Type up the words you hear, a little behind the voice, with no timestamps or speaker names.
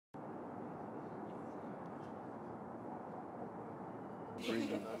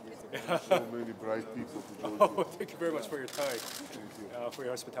bringing so many bright people to Georgia. Oh, thank you very much for your time, for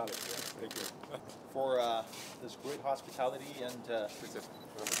your hospitality. Thank you. For this great hospitality and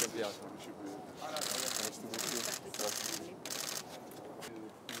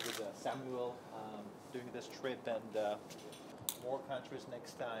with Samuel doing this trip and more countries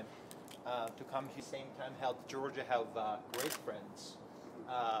next time. To come here same time help Georgia have great friends.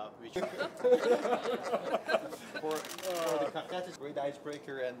 Which for the that is a great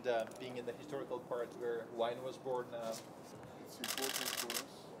icebreaker and being in the historical part where wine was born. It's important for us.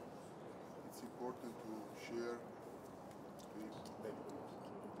 It's important to share. Please. Thank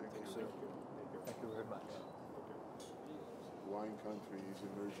you. Thank you very much. Wine country is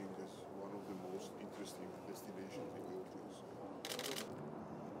emerging as one of the most interesting destinations in Georgia.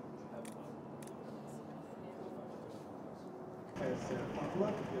 As Fatwa,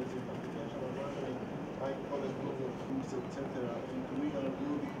 there's a confidential advisory, high quality of foods, etc. And we are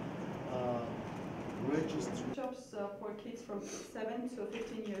doing registry. Shops for kids from 7 to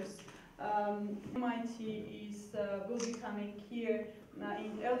 15 years. MIT will be coming here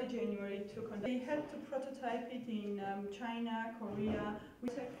in early January to conduct. They had to prototype it in China, Korea. We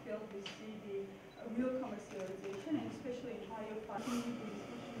tech field we see the real commercialization, and especially in higher farming,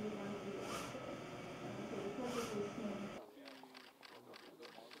 especially one of the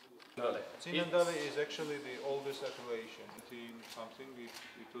Sinandali is actually the oldest appellation. In something,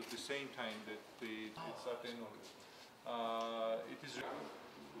 it was the same time that it started. It is.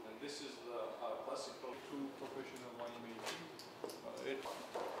 And this is the classical true professional winemaking.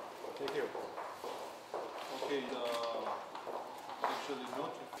 Thank you. Okay, actually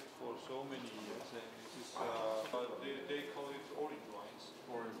not for so many years, and this is they call it orange wines.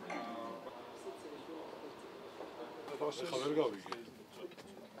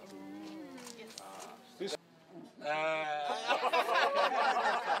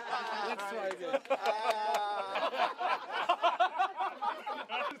 Let's try again.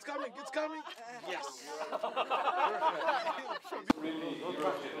 It's coming, it's coming. Yes. Really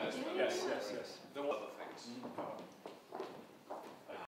European aspect. Yes. The other things.